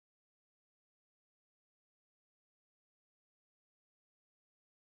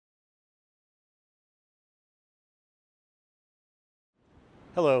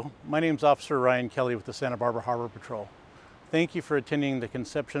Hello, my name is Officer Ryan Kelly with the Santa Barbara Harbor Patrol. Thank you for attending the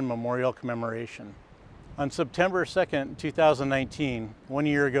Conception Memorial Commemoration. On September 2nd, 2019, 1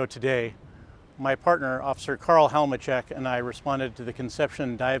 year ago today, my partner, Officer Carl Halmacek, and I responded to the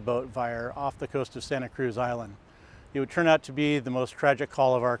Conception dive boat fire off the coast of Santa Cruz Island. It would turn out to be the most tragic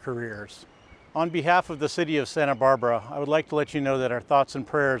call of our careers. On behalf of the City of Santa Barbara, I would like to let you know that our thoughts and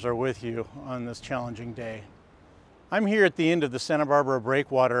prayers are with you on this challenging day. I'm here at the end of the Santa Barbara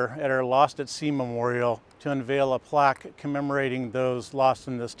Breakwater at our Lost at Sea Memorial to unveil a plaque commemorating those lost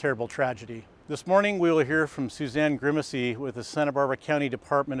in this terrible tragedy. This morning we will hear from Suzanne Grimacy with the Santa Barbara County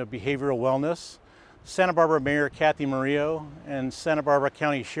Department of Behavioral Wellness, Santa Barbara Mayor Kathy Murillo, and Santa Barbara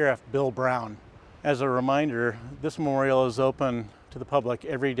County Sheriff Bill Brown. As a reminder, this memorial is open to the public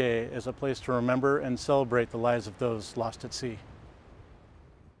every day as a place to remember and celebrate the lives of those lost at sea.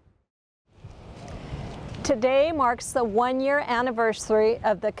 Today marks the 1-year anniversary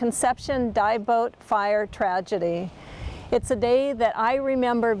of the Conception dive boat fire tragedy. It's a day that I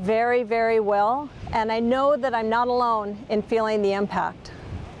remember very, very well, and I know that I'm not alone in feeling the impact.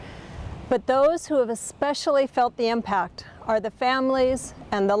 But those who have especially felt the impact are the families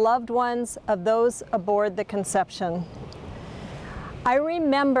and the loved ones of those aboard the Conception. I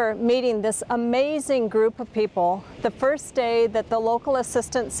remember meeting this amazing group of people the first day that the local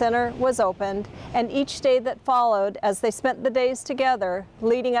assistance center was opened, and each day that followed as they spent the days together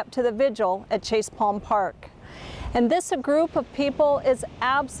leading up to the vigil at Chase Palm Park. And this group of people is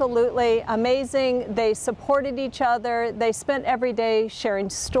absolutely amazing. They supported each other. They spent every day sharing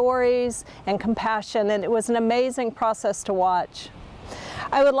stories and compassion, and it was an amazing process to watch.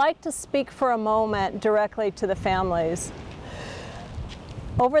 I would like to speak for a moment directly to the families.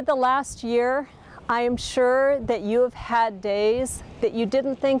 Over the last year, I am sure that you have had days that you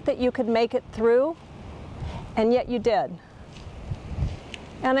didn't think that you could make it through, and yet you did.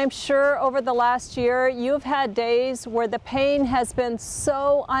 And I'm sure over the last year, you've had days where the pain has been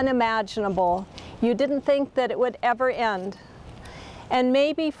so unimaginable, you didn't think that it would ever end. And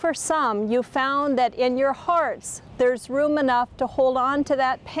maybe for some, you found that in your hearts, there's room enough to hold on to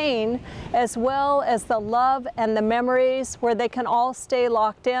that pain, as well as the love and the memories where they can all stay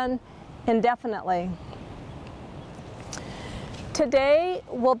locked in indefinitely. Today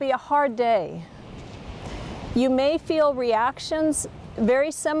will be a hard day. You may feel reactions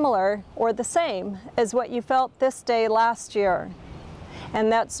very similar or the same as what you felt this day last year. And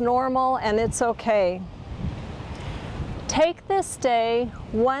that's normal and it's okay. Take this day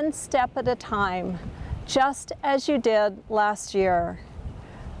one step at a time, just as you did last year.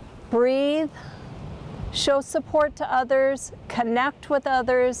 Breathe, show support to others, connect with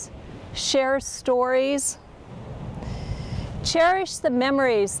others, share stories. Cherish the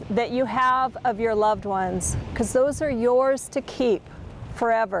memories that you have of your loved ones, because those are yours to keep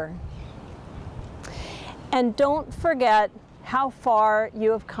forever. And don't forget how far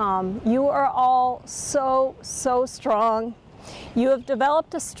you have come. You are all so, so strong. You have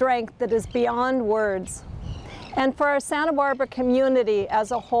developed a strength that is beyond words. And for our Santa Barbara community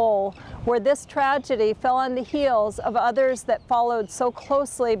as a whole, where this tragedy fell on the heels of others that followed so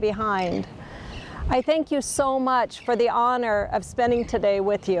closely behind, I thank you so much for the honor of spending today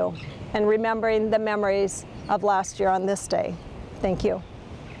with you and remembering the memories of last year on this day. Thank you.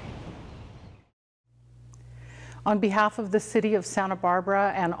 On behalf of the City of Santa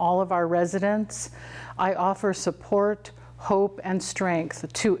Barbara and all of our residents, I offer support, hope, and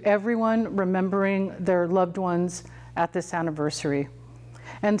strength to everyone remembering their loved ones at this anniversary.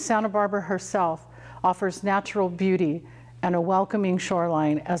 And Santa Barbara herself offers natural beauty and a welcoming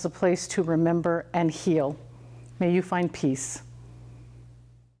shoreline as a place to remember and heal. May you find peace.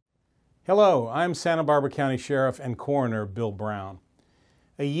 Hello, I'm Santa Barbara County Sheriff and Coroner Bill Brown.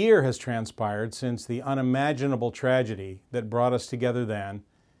 A year has transpired since the unimaginable tragedy that brought us together then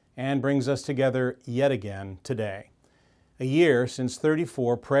and brings us together yet again today. A year since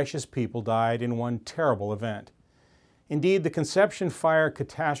 34 precious people died in one terrible event. Indeed, the Conception fire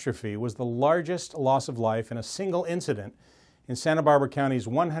catastrophe was the largest loss of life in a single incident in Santa Barbara County's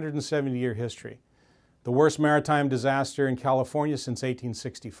 170-year history, the worst maritime disaster in California since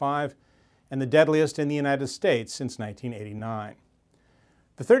 1865, and the deadliest in the United States since 1989.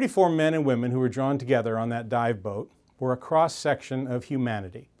 The 34 men and women who were drawn together on that dive boat were a cross-section of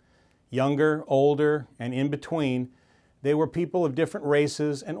humanity. Younger, older, and in between, they were people of different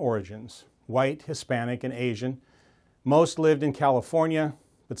races and origins, white, Hispanic, and Asian. Most lived in California,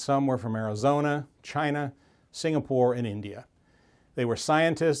 but some were from Arizona, China, Singapore, and India. They were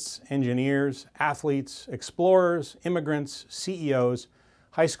scientists, engineers, athletes, explorers, immigrants, CEOs,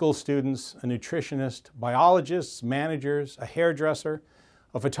 high school students, a nutritionist, biologists, managers, a hairdresser,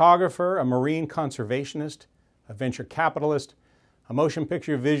 a photographer, a marine conservationist, a venture capitalist, a motion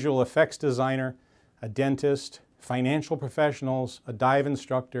picture visual effects designer, a dentist, financial professionals, a dive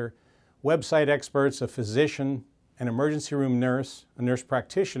instructor, website experts, a physician, an emergency room nurse, a nurse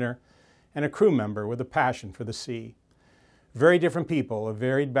practitioner, and a crew member with a passion for the sea. Very different people of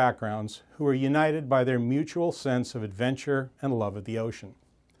varied backgrounds who are united by their mutual sense of adventure and love of the ocean.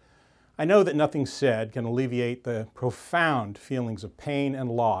 I know that nothing said can alleviate the profound feelings of pain and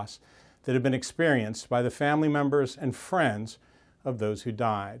loss that have been experienced by the family members and friends of those who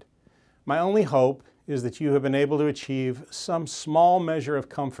died. My only hope is that you have been able to achieve some small measure of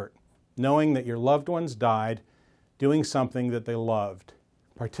comfort, knowing that your loved ones died doing something that they loved,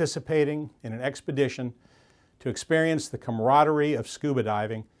 participating in an expedition to experience the camaraderie of scuba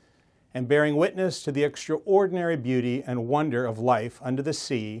diving and bearing witness to the extraordinary beauty and wonder of life under the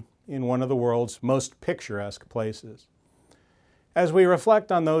sea in one of the world's most picturesque places. As we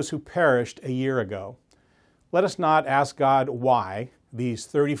reflect on those who perished a year ago, let us not ask God why these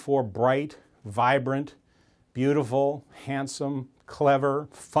 34 bright, vibrant, beautiful, handsome, clever,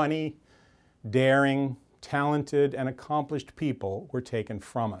 funny, daring, talented, and accomplished people were taken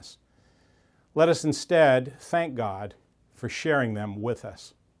from us. Let us instead thank God for sharing them with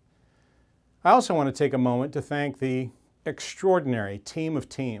us. I also want to take a moment to thank the extraordinary team of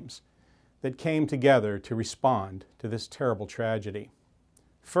teams that came together to respond to this terrible tragedy.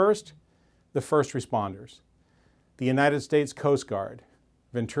 First, the first responders, the United States Coast Guard,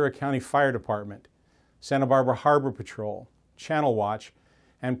 Ventura County Fire Department, Santa Barbara Harbor Patrol, Channel Watch,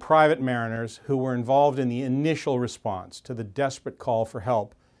 and private mariners who were involved in the initial response to the desperate call for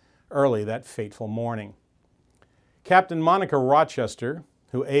help early that fateful morning. Captain Monica Rochester,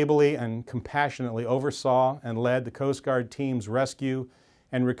 who ably and compassionately oversaw and led the Coast Guard team's rescue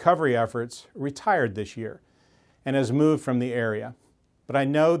and recovery efforts, retired this year and has moved from the area. But I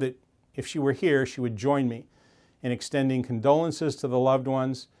know that if she were here, she would join me in extending condolences to the loved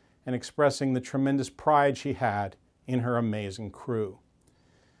ones and expressing the tremendous pride she had in her amazing crew.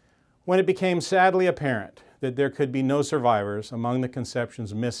 When it became sadly apparent that there could be no survivors among the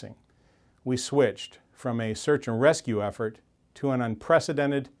Conceptions missing, we switched from a search and rescue effort to an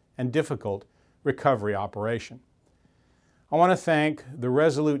unprecedented and difficult recovery operation. I want to thank the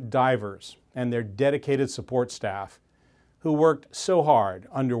resolute divers and their dedicated support staff who worked so hard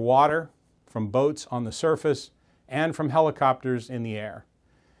underwater, from boats on the surface, and from helicopters in the air.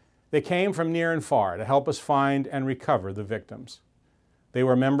 They came from near and far to help us find and recover the victims. They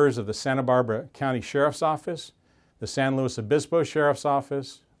were members of the Santa Barbara County Sheriff's Office, the San Luis Obispo Sheriff's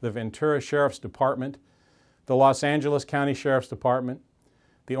Office, the Ventura Sheriff's Department, the Los Angeles County Sheriff's Department,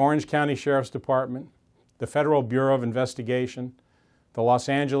 the Orange County Sheriff's Department, the Federal Bureau of Investigation, the Los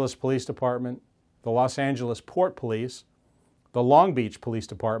Angeles Police Department, the Los Angeles Port Police, the Long Beach Police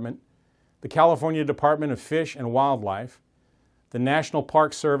Department, the California Department of Fish and Wildlife, the National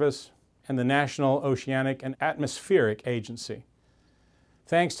Park Service, and the National Oceanic and Atmospheric Agency.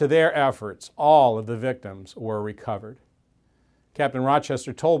 Thanks to their efforts, all of the victims were recovered. Captain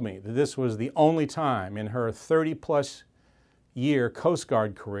Rochester told me that this was the only time in her 30-plus year Coast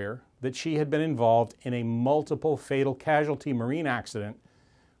Guard career that she had been involved in a multiple fatal casualty marine accident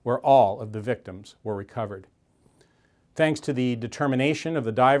where all of the victims were recovered. Thanks to the determination of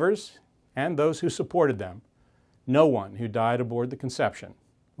the divers and those who supported them, no one who died aboard the Conception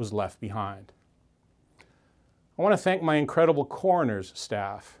was left behind. I want to thank my incredible coroner's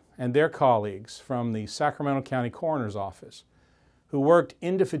staff and their colleagues from the Sacramento County Coroner's Office who worked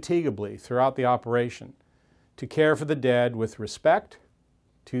indefatigably throughout the operation to care for the dead with respect,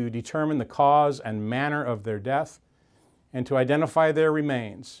 to determine the cause and manner of their death, and to identify their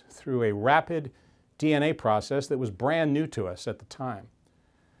remains through a rapid DNA process that was brand new to us at the time.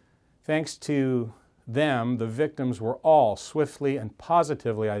 Thanks to them, the victims were all swiftly and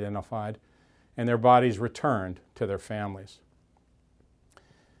positively identified and their bodies returned to their families.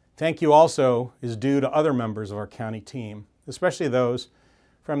 Thank you also is due to other members of our county team, especially those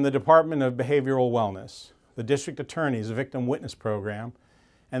from the Department of Behavioral Wellness, the District Attorney's Victim Witness Program,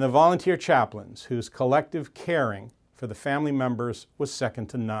 and the volunteer chaplains whose collective caring for the family members was second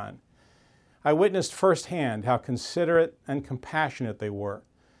to none. I witnessed firsthand how considerate and compassionate they were,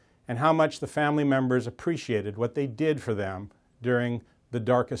 and how much the family members appreciated what they did for them during the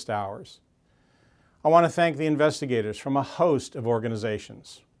darkest hours. I want to thank the investigators from a host of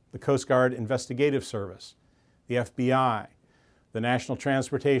organizations, the Coast Guard Investigative Service, the FBI, the National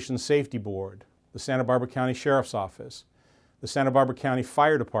Transportation Safety Board, the Santa Barbara County Sheriff's Office, the Santa Barbara County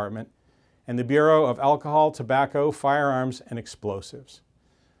Fire Department, and the Bureau of Alcohol, Tobacco, Firearms, and Explosives.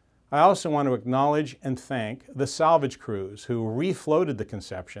 I also want to acknowledge and thank the salvage crews who refloated the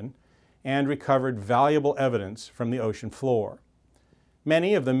Conception and recovered valuable evidence from the ocean floor.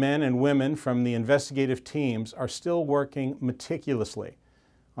 Many of the men and women from the investigative teams are still working meticulously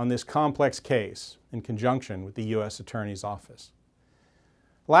on this complex case in conjunction with the U.S. Attorney's Office.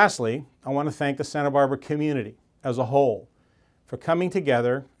 Lastly, I want to thank the Santa Barbara community as a whole for coming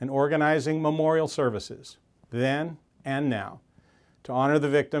together and organizing memorial services then and now to honor the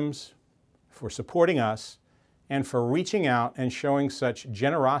victims, for supporting us, and for reaching out and showing such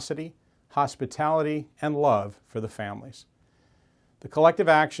generosity, hospitality, and love for the families. The collective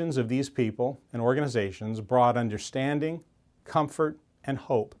actions of these people and organizations brought understanding, comfort, and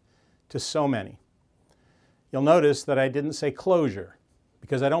hope to so many. You'll notice that I didn't say closure,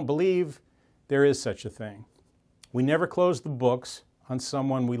 because I don't believe there is such a thing. We never close the books on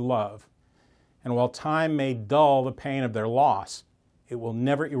someone we love, and while time may dull the pain of their loss, it will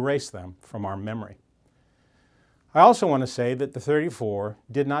never erase them from our memory. I also want to say that the 34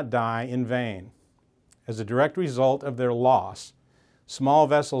 did not die in vain. As a direct result of their loss, small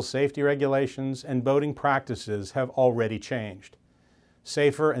vessel safety regulations and boating practices have already changed.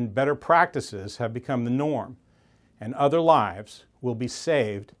 Safer and better practices have become the norm, and other lives will be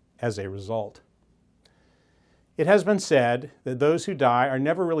saved as a result. It has been said that those who die are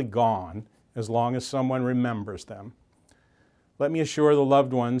never really gone as long as someone remembers them. Let me assure the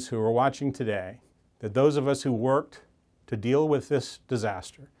loved ones who are watching today that those of us who worked to deal with this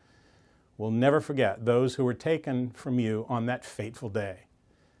disaster will never forget those who were taken from you on that fateful day.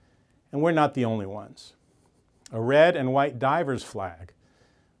 And we're not the only ones. A red and white diver's flag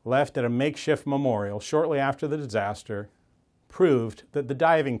left at a makeshift memorial shortly after the disaster proved that the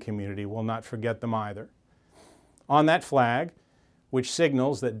diving community will not forget them either. On that flag, which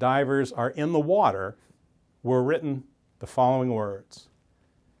signals that divers are in the water, were written the following words: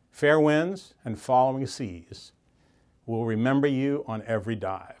 "Fair winds and following seas will remember you on every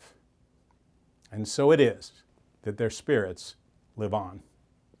dive." And so it is that their spirits live on.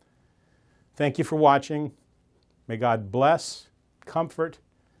 Thank you for watching. May God bless, comfort,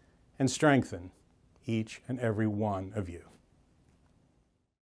 and strengthen each and every one of you.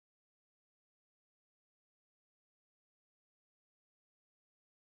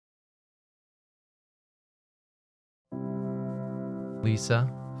 Lisa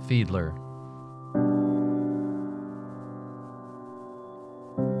Fiedler.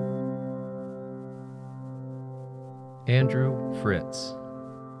 Andrew Fritz.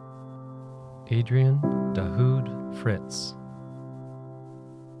 Adrian Dahoud Fritz.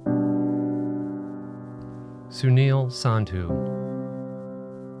 Sunil Sandhu.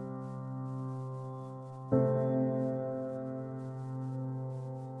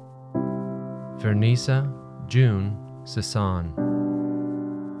 Vernisa June Sasan.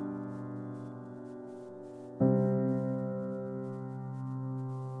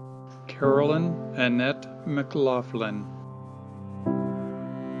 Carolyn Annette McLaughlin.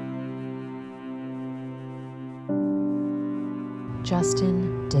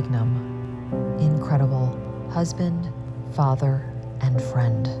 Justin Dignam, incredible husband, father, and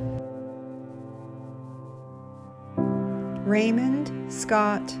friend. Raymond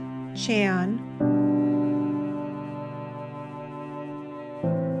Scott Chan.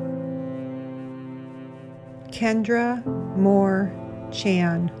 Kendra Moore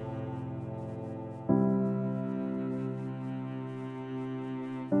Chan.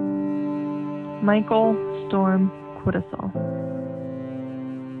 Michael Storm Quidasol.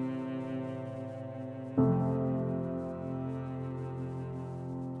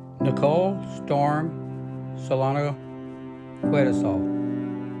 Nicole Storm Solano Quidasol.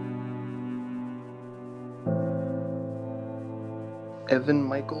 Evan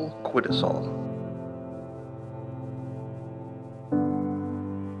Michael Quidasol.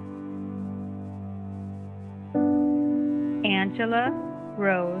 Angela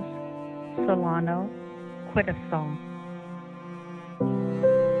Rose Solano Quidasol.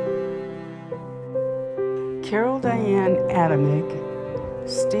 Carol Diane Adamick,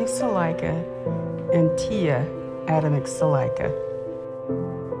 Steve Salika, and Tia Adamick Salika.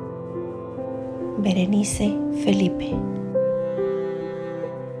 Berenice Felipe.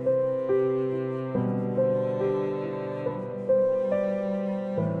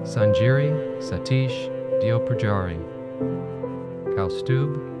 Sanjiri Satish Diopurjari.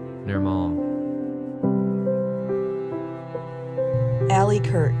 Kaustubh Nirmal. Allie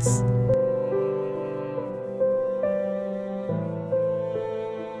Kurtz.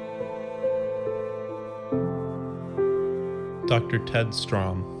 Dr. Ted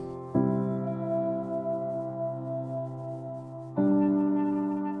Strom.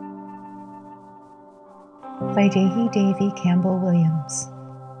 by Dehi Davy Campbell Williams.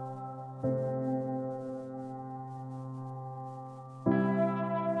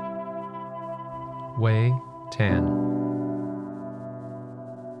 Wei Tan.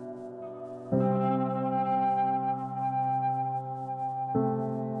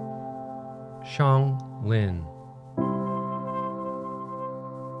 Shang Lin.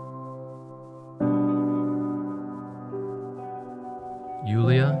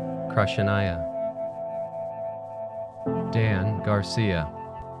 Yulia Krashenaya. Dan Garcia.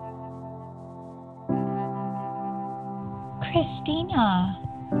 Christina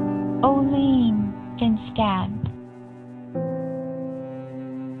Oline Finstad.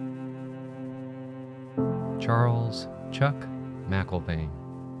 Charles Chuck McElvain.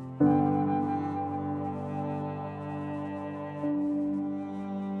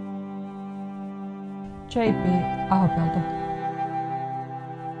 J.B. Arabelda.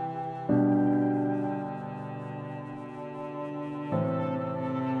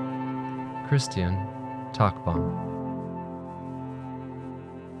 Christian Takban.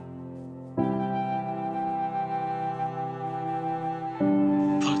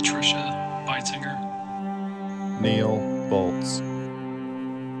 Patricia Beitzinger. Neil Bolts.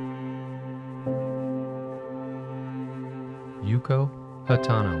 Yuko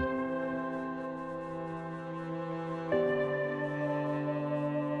Hatano.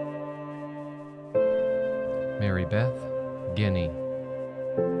 Mary Beth Guinea.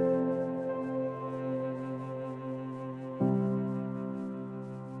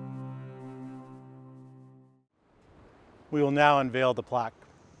 We will now unveil the plaque.